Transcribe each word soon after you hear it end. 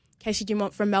Casey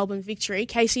Dumont from Melbourne Victory.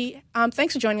 Casey,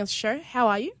 thanks for joining us on the show. How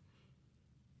are you?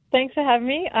 Thanks for having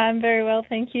me. I'm very well,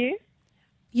 thank you.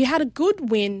 You had a good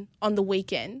win on the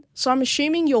weekend, so I'm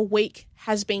assuming your week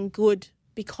has been good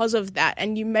because of that,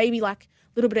 and you maybe like a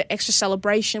little bit of extra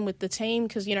celebration with the team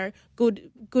because, you know,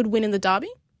 good win in the derby?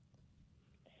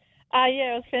 Yeah,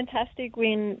 it was a fantastic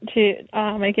win to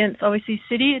against, obviously,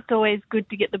 City. It's always good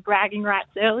to get the bragging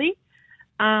rights early.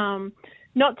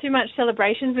 Not too much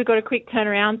celebrations. We've got a quick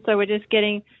turnaround, so we're just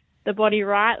getting the body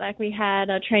right. Like we had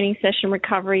a training session,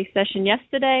 recovery session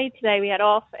yesterday. Today we had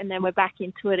off, and then we're back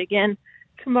into it again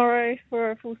tomorrow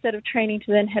for a full set of training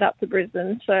to then head up to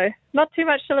Brisbane. So not too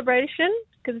much celebration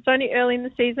because it's only early in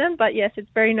the season, but yes, it's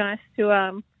very nice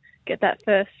to get that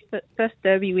first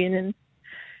derby win, and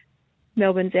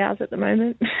Melbourne's ours at the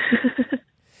moment.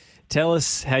 Tell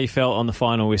us how you felt on the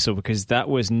final whistle, because that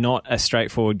was not a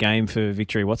straightforward game for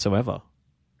Victory whatsoever.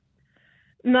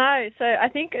 No, so I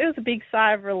think it was a big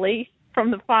sigh of relief from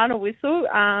the final whistle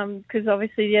because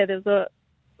obviously, yeah, there's a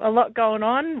lot going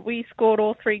on. We scored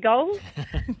all 3 goals.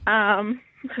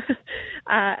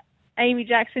 Amy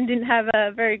Jackson didn't have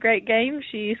a very great game.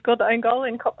 She scored the own goal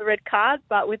and copped the red card,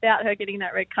 but without her getting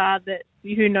that red card, that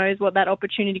who knows what that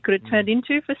opportunity could have turned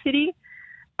into for City.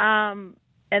 And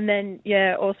then,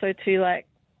 yeah, also too, like,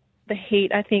 the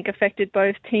heat, I think, affected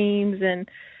both teams, and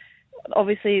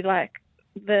obviously, like,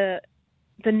 the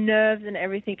nerves and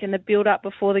everything and the build-up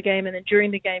before the game and then during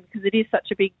the game, because it is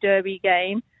such a big derby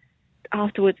game.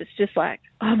 Afterwards, it's just like,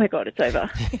 oh, my God, it's over.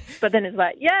 But then it's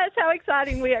like, yes, how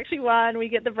exciting. We actually won. We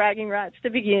get the bragging rights to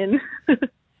begin.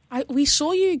 We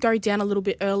saw you go down a little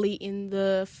bit early in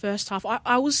the first half.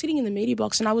 I was sitting in the media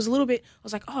box and I was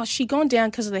like, oh, has she gone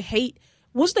down because of the heat?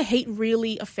 Was the heat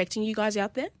really affecting you guys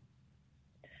out there?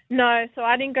 No, so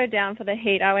I didn't go down for the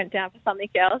heat. I went down for something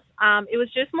else. It was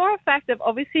just more a fact of,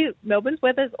 obviously, Melbourne's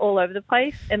weather's all over the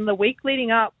place, and the week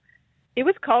leading up, it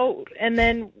was cold. And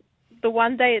then the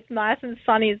one day it's nice and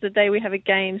sunny is the day we have a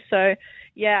game. So,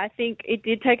 yeah, I think it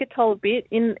did take a toll a bit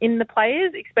in the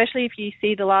players, especially if you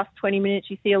see the last 20 minutes,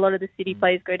 you see a lot of the City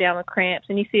players go down with cramps,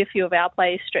 and you see a few of our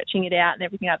players stretching it out and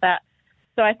everything like that.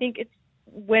 So I think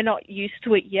we're not used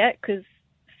to it yet because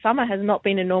summer has not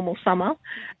been a normal summer.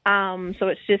 So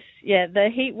it's just, yeah, the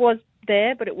heat was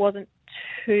there, but it wasn't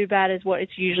too bad as what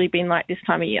it's usually been like this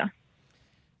time of year.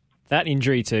 That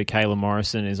injury to Kayla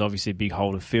Morrison is obviously a big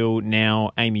hole to fill.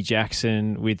 Now Amy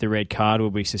Jackson with the red card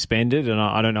will be suspended, and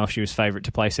I don't know if she was favourite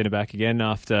to play centre-back again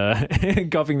after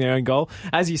coughing their own goal.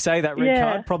 As you say, that red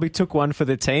card probably took one for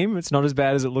the team. It's not as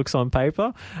bad as it looks on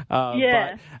paper.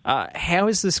 But how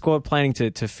is the squad planning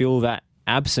to fill that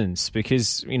absence,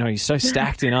 because you know you're so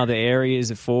stacked in other areas,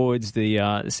 the forwards, the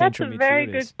central midfielders? That's a very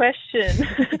good question.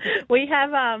 We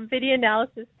have video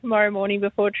analysis tomorrow morning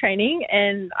before training,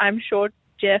 and I'm sure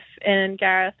Jeff and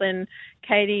Gareth and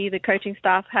Katie, the coaching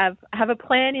staff, have a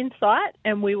plan in sight,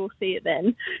 and we will see it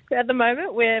then. At the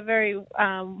moment, we're very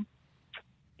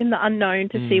in the unknown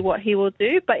to see what he will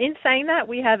do. But in saying that,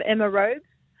 we have Emma Robes,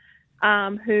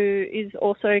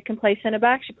 who can play centre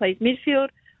back. She plays midfield.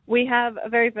 We have a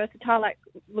very versatile, like,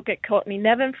 look at Courtney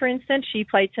Nevin, for instance. She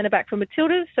played centre-back for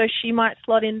Matildas, so she might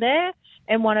slot in there.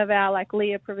 And one of our, like,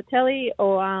 Leah Privatelli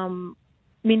or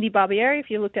Mindy Barbieri, if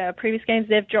you look at our previous games,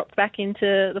 they've dropped back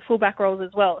into the full-back roles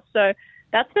as well. So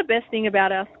that's the best thing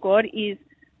about our squad is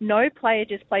no player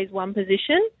just plays one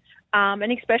position.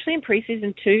 And especially in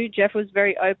pre-season 2, Jeff was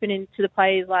very open into the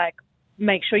players, like,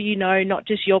 make sure you know not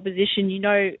just your position, you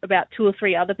know about 2 or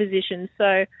 3 other positions.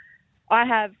 So I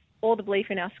have all the belief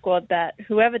in our squad that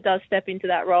whoever does step into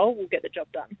that role will get the job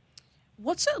done.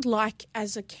 What's it like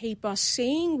as a keeper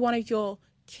seeing one of your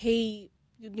key,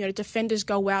 defenders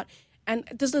go out? And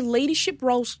does the leadership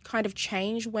roles kind of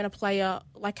change when a player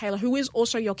like Kayla, who is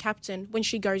also your captain, when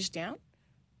she goes down?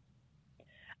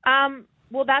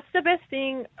 Well, that's the best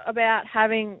thing about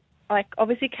having, like,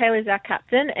 obviously Kayla's our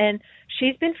captain, and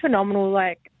she's been phenomenal.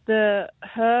 Like,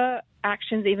 her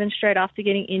actions, even straight after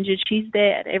getting injured, she's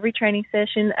there at every training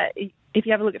session. If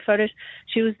you have a look at photos,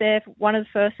 she was there for one of the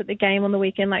first at the game on the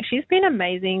weekend. Like, she's been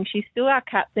amazing. She's still our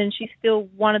captain. She's still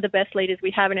one of the best leaders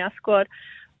we have in our squad.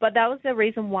 But that was the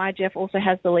reason why Jeff also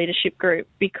has the leadership group,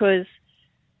 because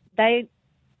they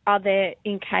are there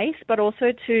in case, but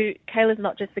also Kayla's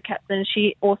not just the captain.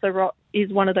 She also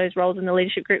is one of those roles in the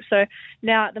leadership group. So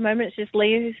now at the moment it's just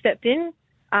Leah who stepped in.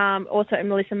 Also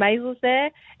Melissa Maisel's there.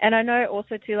 And I know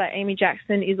also too, like, Amy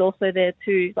Jackson is also there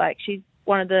too. Like, she's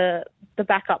one of the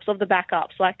backups of the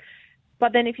backups. Like,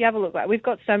 but then if you have a look, like, we've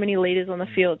got so many leaders on the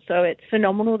field, so it's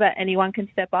phenomenal that anyone can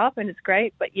step up, and it's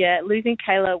great. But yeah, losing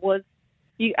Kayla was,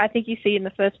 I think you see in the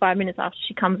first 5 minutes after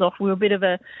she comes off, we were a bit of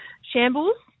a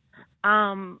shambles.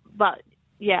 But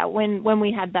yeah, when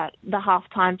we had the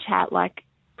halftime chat, like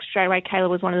straight away Kayla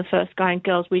was one of the first going,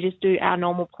 girls, we just do our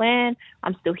normal plan.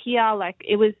 I'm still here. Like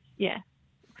it was, yeah,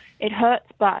 it hurts,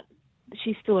 but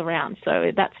she's still around.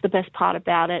 So that's the best part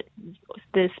about it.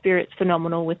 The spirit's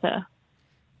phenomenal with her.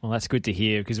 Well, that's good to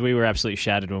hear because we were absolutely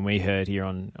shattered when we heard here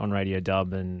on Radio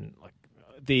Dub and like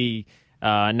the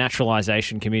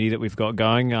naturalisation committee that we've got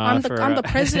going. I'm the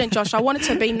president, Josh. I want it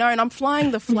to be known. I'm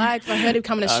flying the flag for her to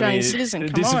become an Australian citizen.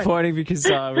 Come disappointing because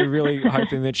we're really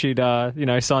hoping that she'd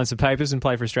sign some papers and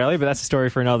play for Australia, but that's a story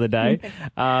for another day.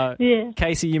 Yeah.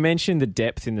 Casey, you mentioned the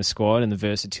depth in the squad and the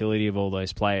versatility of all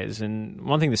those players, and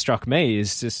one thing that struck me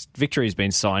is just Victory's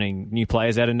been signing new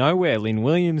players out of nowhere. Lynn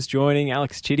Williams joining,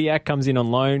 Alex Chidiac comes in on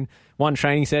loan, one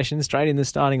training session straight in the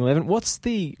starting 11. What's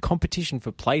the competition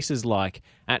for places like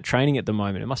at training at the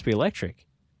moment? It must be electric.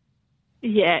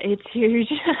 Yeah, it's huge.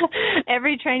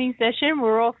 Every training session,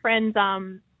 we're all friends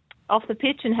off the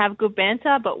pitch and have good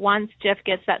banter, but once Jeff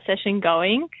gets that session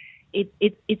going,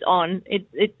 it's on.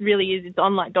 It really is. It's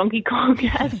on like Donkey Kong,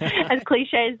 as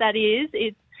cliche as that is.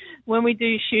 It's when we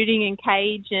do shooting and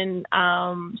cage and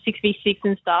 6v6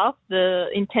 and stuff, the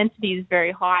intensity is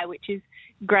very high, which is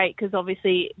great because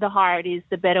obviously the higher it is,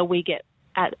 the better we get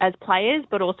as players,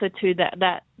 but also to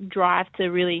that drive to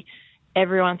really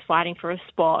everyone's fighting for a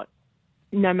spot.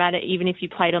 No matter, even if you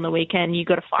played on the weekend, you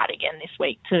got to fight again this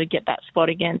week to get that spot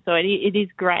again. So it is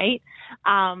great.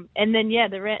 And then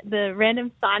the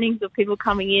random signings of people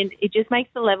coming in, it just makes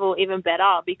the level even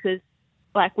better because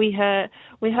like we heard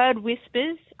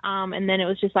whispers, and then it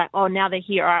was just like, oh, now they're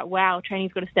here. All right, wow,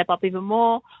 training's got to step up even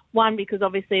more. One, because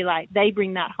obviously like they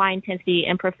bring that high intensity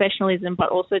and professionalism, but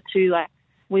also two, like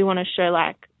we want to show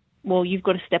like, well, you've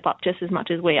got to step up just as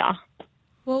much as we are.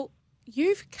 Well,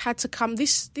 you've had to come.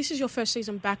 This is your first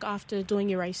season back after doing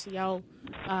your ACL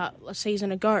a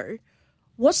season ago.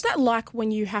 What's that like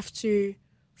when you have to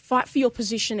fight for your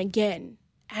position again,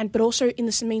 but also in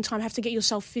the meantime have to get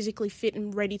yourself physically fit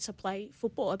and ready to play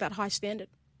football at that high standard?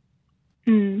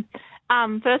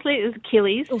 Firstly, it was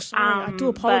Achilles. Oh, sorry. I do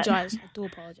apologise.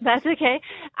 That's okay.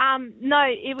 No,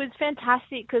 it was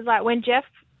fantastic because like when Jeff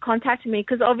contacted me,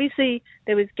 because obviously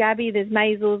there was Gabby, there's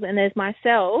Maisels, and there's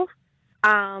myself.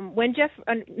 When Jeff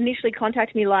initially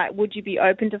contacted me, like, would you be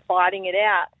open to fighting it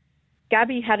out?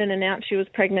 Gabby hadn't announced she was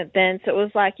pregnant then, so it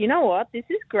was like, you know what, this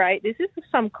is great. This is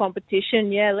some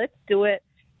competition. Yeah, let's do it.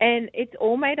 And it's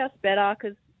all made us better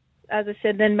because, as I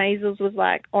said, then Maisels was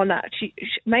like, oh, no,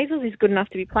 Maisels is good enough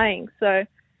to be playing. So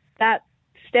that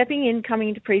stepping in, coming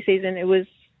into preseason, it was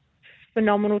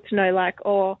phenomenal to know, like,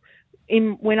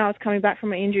 when I was coming back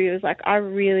from my injury, it was like, I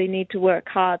really need to work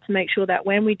hard to make sure that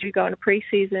when we do go into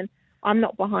preseason, I'm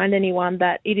not behind anyone,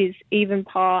 that it is even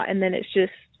par, and then it's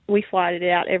just we fight it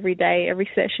out every day, every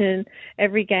session,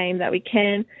 every game that we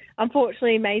can.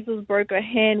 Unfortunately, Maisels broke her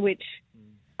hand, which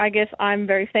I guess I'm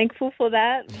very thankful for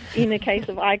that in the case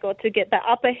of I got to get that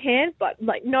upper hand. But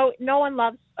like no one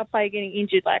loves a player getting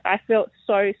injured. Like I felt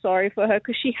so sorry for her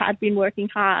because she had been working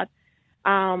hard.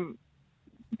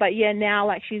 But yeah, now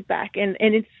like she's back and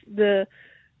it's the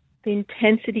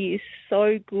intensity is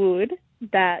so good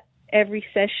that every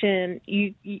session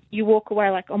you walk away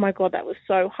like, oh my God, that was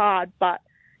so hard, but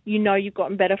you know you've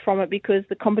gotten better from it because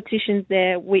the competition's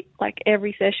there like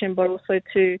every session, but also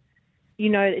to, you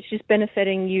know, it's just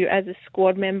benefiting you as a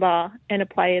squad member and a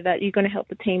player that you're going to help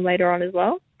the team later on as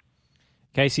well.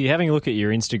 Casey, having a look at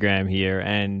your Instagram here,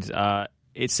 and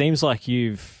it seems like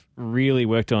you've really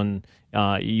worked on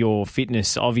your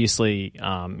fitness, obviously,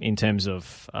 in terms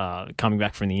of coming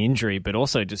back from the injury, but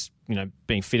also just, you know,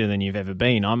 being fitter than you've ever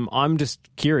been. I'm just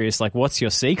curious, like, what's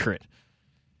your secret?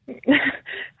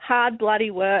 Hard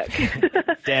bloody work.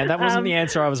 Damn, that wasn't the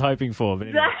answer I was hoping for. But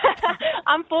anyway.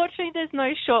 Unfortunately, there's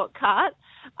no shortcut.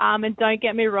 And don't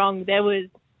get me wrong, there was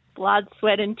blood,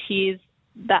 sweat and tears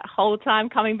that whole time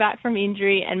coming back from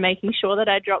injury and making sure that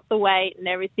I dropped the weight and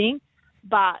everything.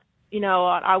 But, you know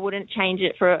what, I wouldn't change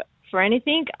it for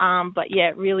anything. But, yeah,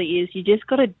 it really is. You just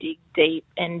got to dig deep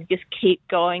and just keep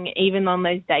going, even on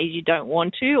those days you don't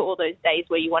want to, or those days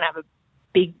where you want to have a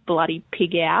big bloody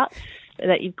pig out,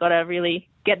 that you've got to really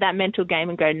get that mental game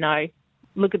and go, no,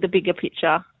 look at the bigger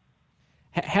picture.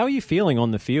 How are you feeling on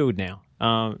the field now?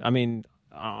 I mean,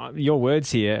 your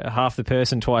words here, half the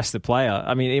person, twice the player.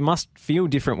 I mean, it must feel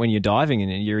different when you're diving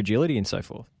and your agility and so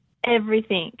forth.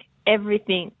 Everything.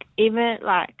 Even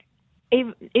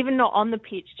not on the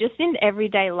pitch, just in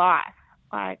everyday life.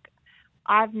 Like,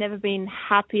 I've never been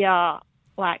happier,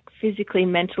 like, physically,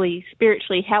 mentally,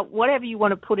 spiritually, whatever you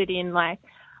want to put it in. Like,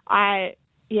 I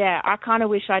kind of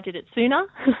wish I did it sooner,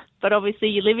 but obviously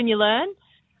you live and you learn.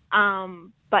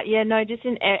 But yeah, no, just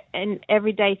in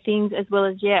everyday things as well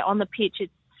as, yeah, on the pitch,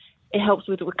 it helps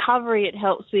with recovery. It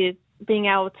helps with being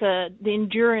able to the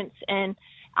endurance and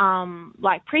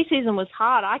like preseason was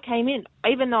hard. I came in,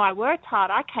 even though I worked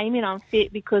hard, I came in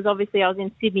unfit because obviously I was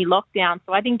in Sydney lockdown,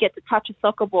 so I didn't get to touch a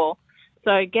soccer ball.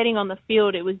 So getting on the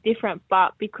field, it was different.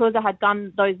 But because I had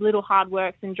done those little hard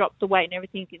works and dropped the weight and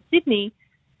everything in Sydney,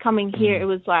 coming here, it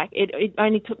was like it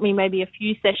only took me maybe a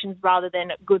few sessions rather than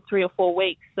a good 3 or 4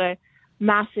 weeks. So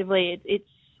massively, like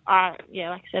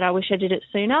I said, I wish I did it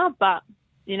sooner, but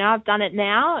I've done it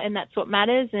now, and that's what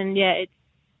matters. And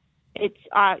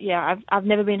I've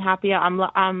never been happier.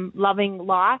 I'm loving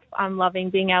life. I'm loving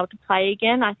being able to play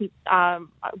again. I think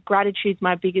gratitude's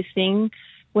my biggest thing.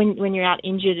 When you're out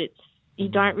injured, you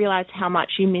don't realize how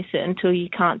much you miss it until you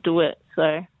can't do it.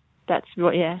 So that's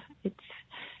what,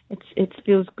 it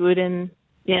feels good. And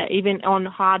even on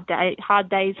hard days,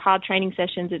 hard training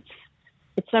sessions,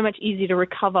 it's so much easier to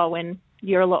recover when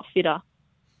you're a lot fitter.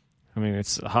 I mean,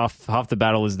 it's half the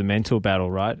battle is the mental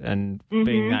battle, right? And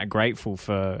being that grateful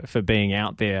for being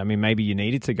out there. I mean, maybe you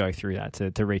needed to go through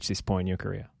that to reach this point in your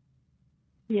career.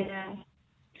 Yeah.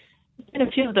 There's been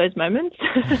a few of those moments.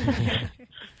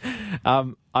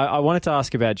 I wanted to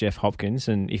ask about Jeff Hopkins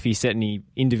and if he set any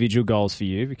individual goals for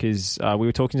you, because we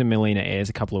were talking to Melina Ayres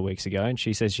a couple of weeks ago, and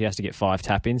she says she has to get 5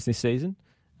 tap-ins this season.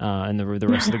 And the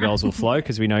rest of the goals will flow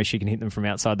because we know she can hit them from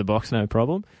outside the box, no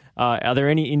problem. Are there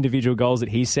any individual goals that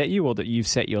he's set you or that you've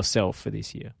set yourself for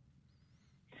this year?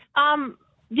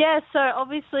 So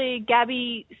obviously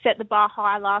Gabby set the bar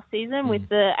high last season with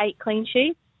the 8 clean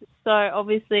sheets. So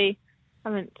obviously I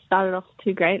haven't started off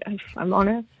too great, if I'm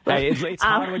honest. Hey, it's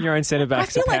hard when your own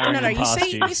centre-backs are powering them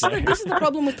past you. This is the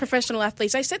problem with professional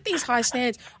athletes. They set these high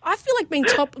standards. I feel like being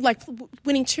top, like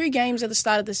winning 2 games at the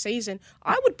start of the season,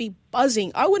 I would be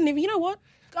buzzing. I wouldn't even, you know what?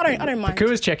 I don't mind.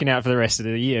 Pakua's checking out for the rest of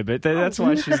the year, but that's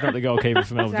why she's not the goalkeeper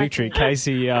for Melbourne Victory.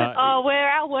 Casey... we're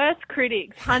our worst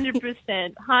critics,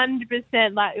 100%.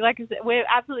 100%. Like I said, we're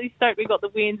absolutely stoked we got the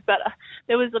wins, but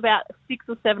there was about 6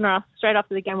 or 7 of us straight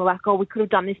after the game. We're like, we could have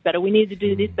done this better. We need to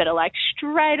do this better. Like,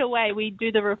 straight away, we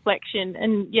do the reflection.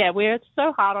 And, we're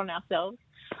so hard on ourselves.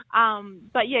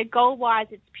 But, goal-wise,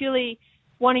 it's purely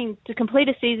wanting to complete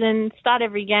a season, start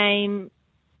every game.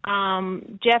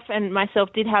 Jeff and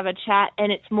myself did have a chat,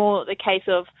 and it's more the case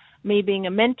of me being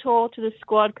a mentor to the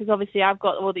squad, because obviously I've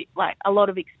got a lot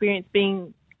of experience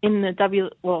being in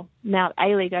the now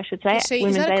A-League, I should say,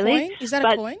 Women's A-League. Is that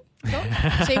a coin?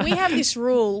 See, we have this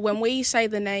rule: when we say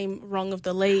the name wrong of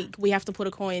the league, we have to put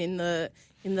a coin in the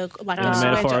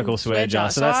metaphorical swear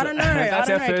jar. So I don't know. That's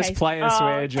our first player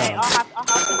swear jar. Okay. I'll have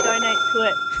to donate to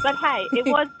it. But hey, it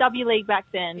was W League back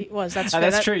then. It was. That's fair.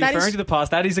 That's true. You're referring to the past.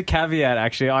 That is a caveat,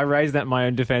 actually. I raised that in my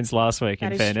own defence last week,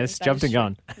 in fairness. Jumped the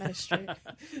gun. That is true.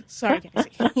 Sorry,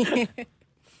 Casey.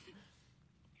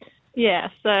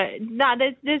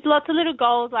 There's lots of little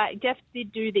goals. Like, Jeff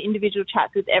did do the individual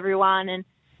chats with everyone, and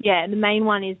the main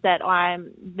one is that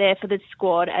I'm there for the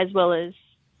squad, as well as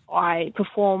I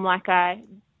perform like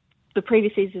the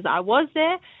previous seasons I was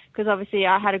there, because obviously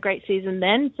I had a great season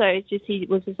then. So it's just he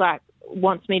was just like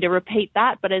wants me to repeat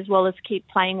that, but as well as keep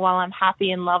playing while I'm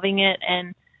happy and loving it,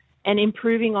 and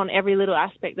improving on every little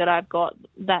aspect that I've got.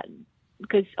 That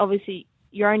because obviously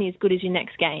you're only as good as your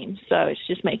next game, so it's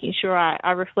just making sure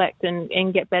I reflect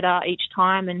and get better each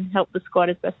time and help the squad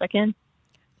as best I can.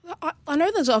 I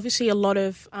know there's obviously a lot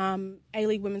of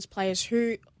A-League women's players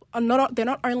who they're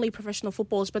not only professional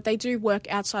footballers, but they do work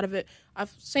outside of it.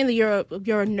 I've seen that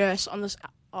you're a nurse on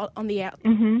the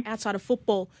outside of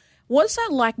football. What's that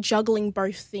like, juggling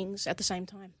both things at the same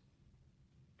time?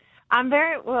 I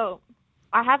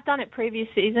have done it previous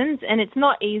seasons, and it's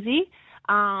not easy.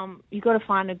 You've got to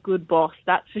find a good boss,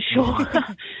 that's for sure.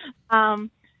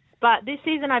 But this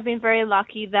season I've been very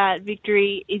lucky that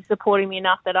Victory is supporting me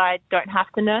enough that I don't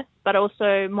have to nurse. But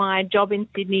also my job in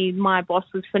Sydney, my boss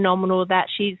was phenomenal, that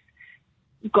she's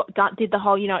did the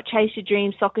whole, chase your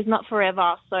dreams, soccer's not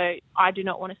forever. So I do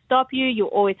not want to stop you. You'll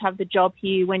always have the job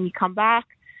here when you come back.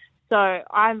 So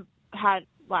I've had,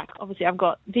 obviously I've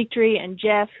got Victory and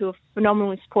Jeff who are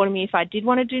phenomenally supporting me if I did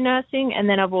want to do nursing. And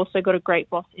then I've also got a great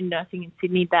boss in nursing in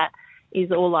Sydney that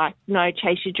is all like, no,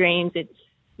 chase your dreams. It's,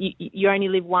 you only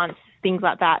live once, things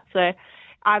like that. So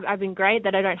I've been great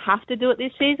that I don't have to do it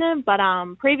this season, but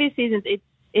previous seasons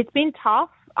it's been tough.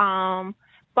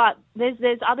 But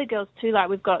there's other girls too. Like,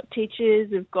 we've got teachers,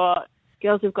 we've got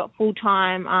girls who've got full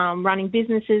time running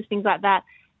businesses, things like that.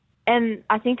 And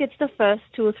I think it's the first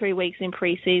 2 or 3 weeks in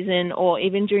pre-season, or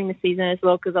even during the season as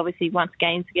well, because obviously once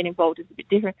games get involved, it's a bit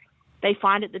different. They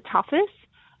find it the toughest,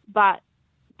 but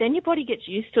then your body gets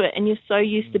used to it, and you're so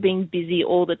used to being busy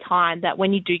all the time that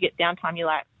when you do get downtime, you're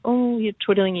like, you're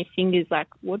twiddling your fingers like,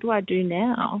 what do I do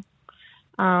now?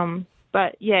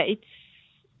 But yeah,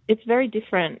 it's very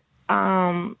different.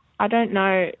 I don't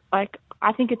know, like,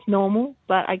 I think it's normal,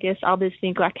 but I guess others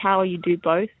think, like, how you do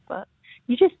both, but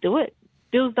you just do it.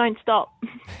 Bills don't stop.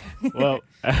 Well,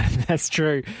 that's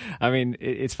true. I mean,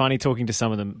 it's funny talking to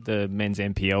some of the men's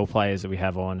NPL players that we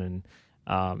have on, and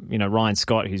Ryan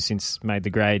Scott, who's since made the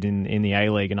grade in the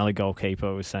A-League, another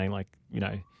goalkeeper, was saying, like,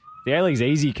 the A-League's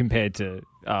easy compared to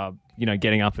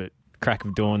getting up at crack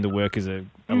of dawn to work as a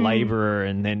labourer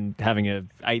and then having a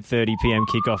 8:30 p.m.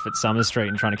 kickoff at Summer Street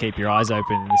and trying to keep your eyes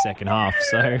open in the second half.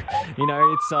 So,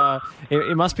 it's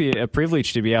it must be a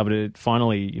privilege to be able to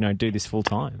finally, do this full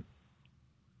time.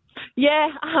 Yeah,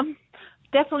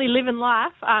 definitely living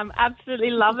life. Absolutely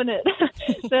loving it.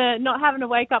 The not having to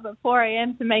wake up at 4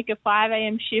 a.m. to make a 5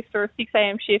 a.m. shift or a 6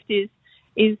 a.m. shift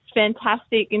is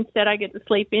fantastic. Instead, I get to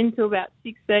sleep in till about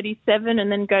 6:37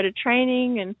 and then go to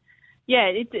training. And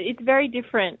yeah, it's very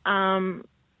different.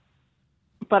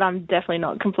 But I'm definitely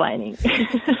not complaining.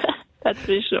 That's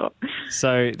for sure.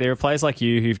 So there are players like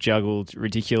you who've juggled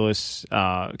ridiculous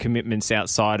commitments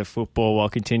outside of football while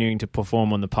continuing to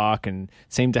perform on the park and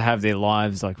seem to have their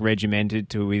lives like regimented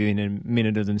to within a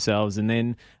minute of themselves. And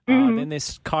then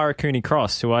there's Kyra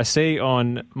Cooney-Cross, who I see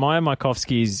on Maya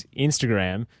Maikovsky's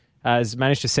Instagram has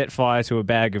managed to set fire to a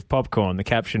bag of popcorn, the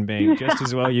caption being, just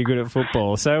as well you're good at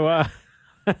football. So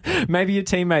maybe your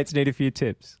teammates need a few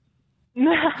tips.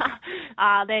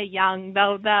 They're young.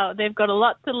 They've got a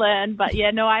lot to learn. But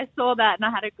yeah, no, I saw that and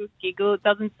I had a good giggle. It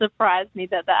doesn't surprise me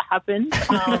that happened.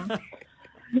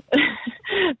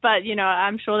 But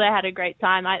I'm sure they had a great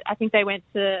time. I think they went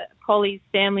to Polly's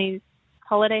family's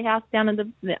holiday house down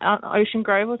in the Ocean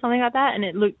Grove or something like that, and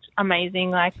it looked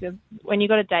amazing. Like when you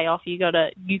got a day off, you got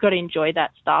to enjoy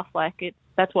that stuff. Like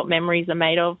that's what memories are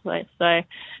made of. Like, so,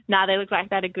 they look like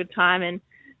they had a good time, and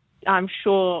I'm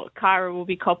sure Kyra will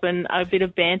be copping a bit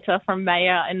of banter from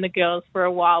Maya and the girls for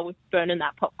a while with burning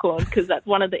that popcorn, because that's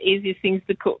one of the easiest things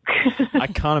to cook. I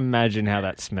can't imagine how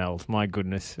that smelled. My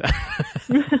goodness.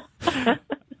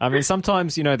 I mean,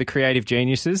 sometimes, the creative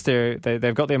geniuses,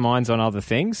 they've got their minds on other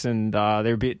things and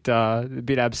they're a bit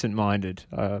absent-minded.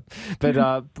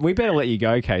 But we better let you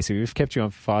go, Casey. We've kept you on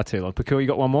for far too long. Pakul, you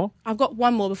got one more? I've got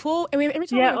one more. Every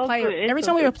time we have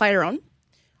a player on,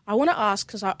 I want to ask,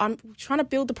 because I'm trying to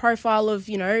build the profile of,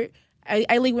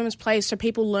 A-League women's players so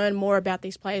people learn more about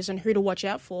these players and who to watch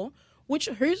out for.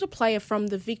 Who's a player from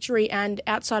the Victory and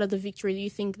outside of the Victory that you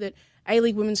think that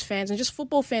A-League women's fans and just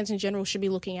football fans in general should be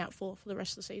looking out for the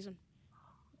rest of the season?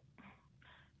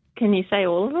 Can you say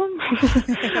all of them?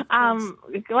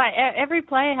 Every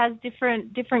player has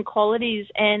different qualities,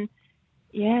 and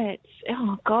yeah,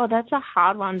 that's a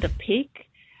hard one to pick.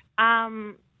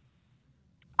 I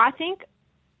think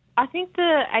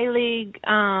the A-League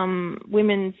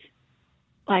women's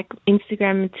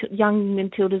Instagram young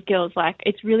Matildas girls,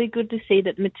 it's really good to see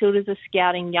that Matildas are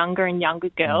scouting younger and younger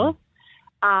girls,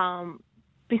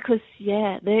 because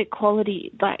their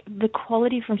quality, the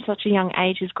quality from such a young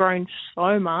age has grown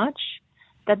so much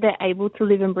that they're able to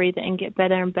live and breathe it and get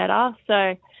better and better.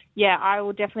 So yeah, I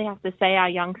will definitely have to say our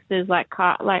youngsters, I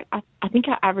think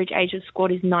our average age of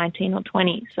squad is 19 or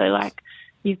 20. So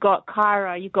you've got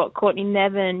Kyra, you've got Courtney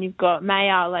Nevin, you've got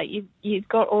Maya, you've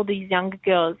got all these younger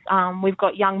girls. We've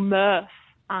got young Murph,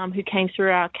 who came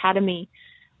through our academy.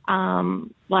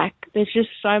 There's just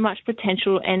so much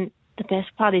potential, and the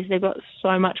best part is they've got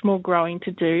so much more growing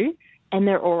to do, and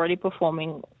they're already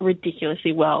performing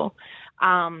ridiculously well.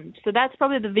 So that's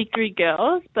probably the Victory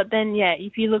girls. But then,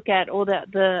 if you look at all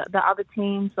the other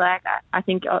teams, I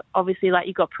think obviously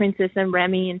you've got Princess and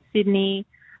Remy in Sydney.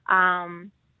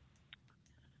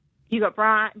 You've got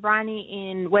Bryony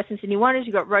in Western Sydney Wanderers.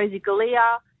 You've got Rosie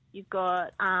Galea. You've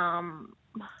got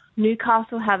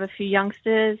Newcastle have a few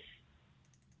youngsters.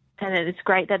 And it's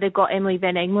great that they've got Emily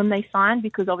Van Engelen they signed,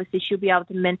 because obviously she'll be able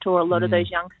to mentor a lot of those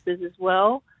youngsters as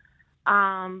well.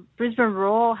 Brisbane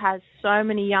Roar has so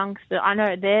many youngsters. I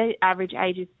know their average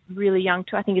age is really young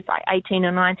too. I think it's 18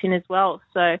 or 19 as well.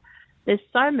 So there's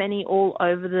so many all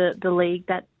over the league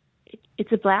that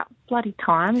it's about bloody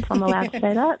time, if I'm allowed to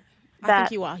say that. I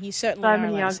think you are. You certainly are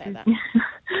allowed to say that.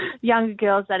 Younger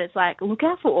girls that it's look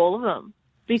out for all of them,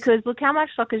 because look how much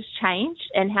soccer's changed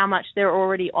and how much they're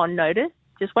already on notice.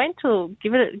 Just wait until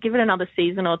give it another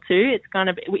season or two. It's going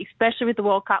to be, especially with the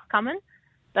World Cup coming,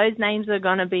 those names are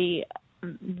going to be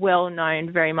well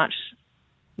known very much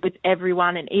with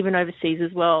everyone, and even overseas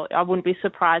as well. I wouldn't be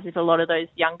surprised if a lot of those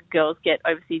younger girls get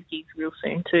overseas gigs real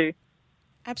soon too.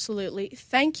 Absolutely.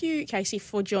 Thank you, Casey,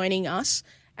 for joining us.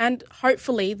 And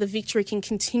hopefully the Victory can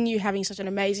continue having such an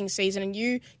amazing season, and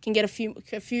you can get a few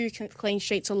clean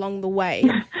sheets along the way.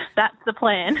 That's the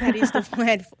plan. That is the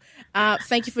plan.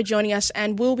 Thank you for joining us,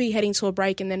 and we'll be heading to a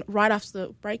break, and then right after the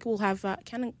break, we'll have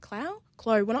Cannon Clough?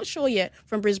 We're not sure yet,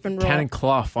 from Brisbane Roar. Cannon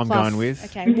Clough, I'm going with.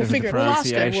 Okay, we'll figure it. We'll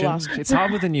ask her. It's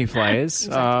hard with the new players.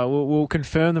 Exactly. We'll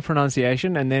confirm the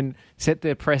pronunciation and then set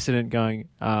the precedent going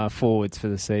forwards for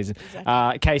the season.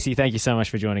 Exactly. Casey, thank you so much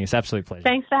for joining us. Absolute pleasure.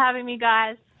 Thanks for having me,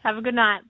 guys. Have a good night.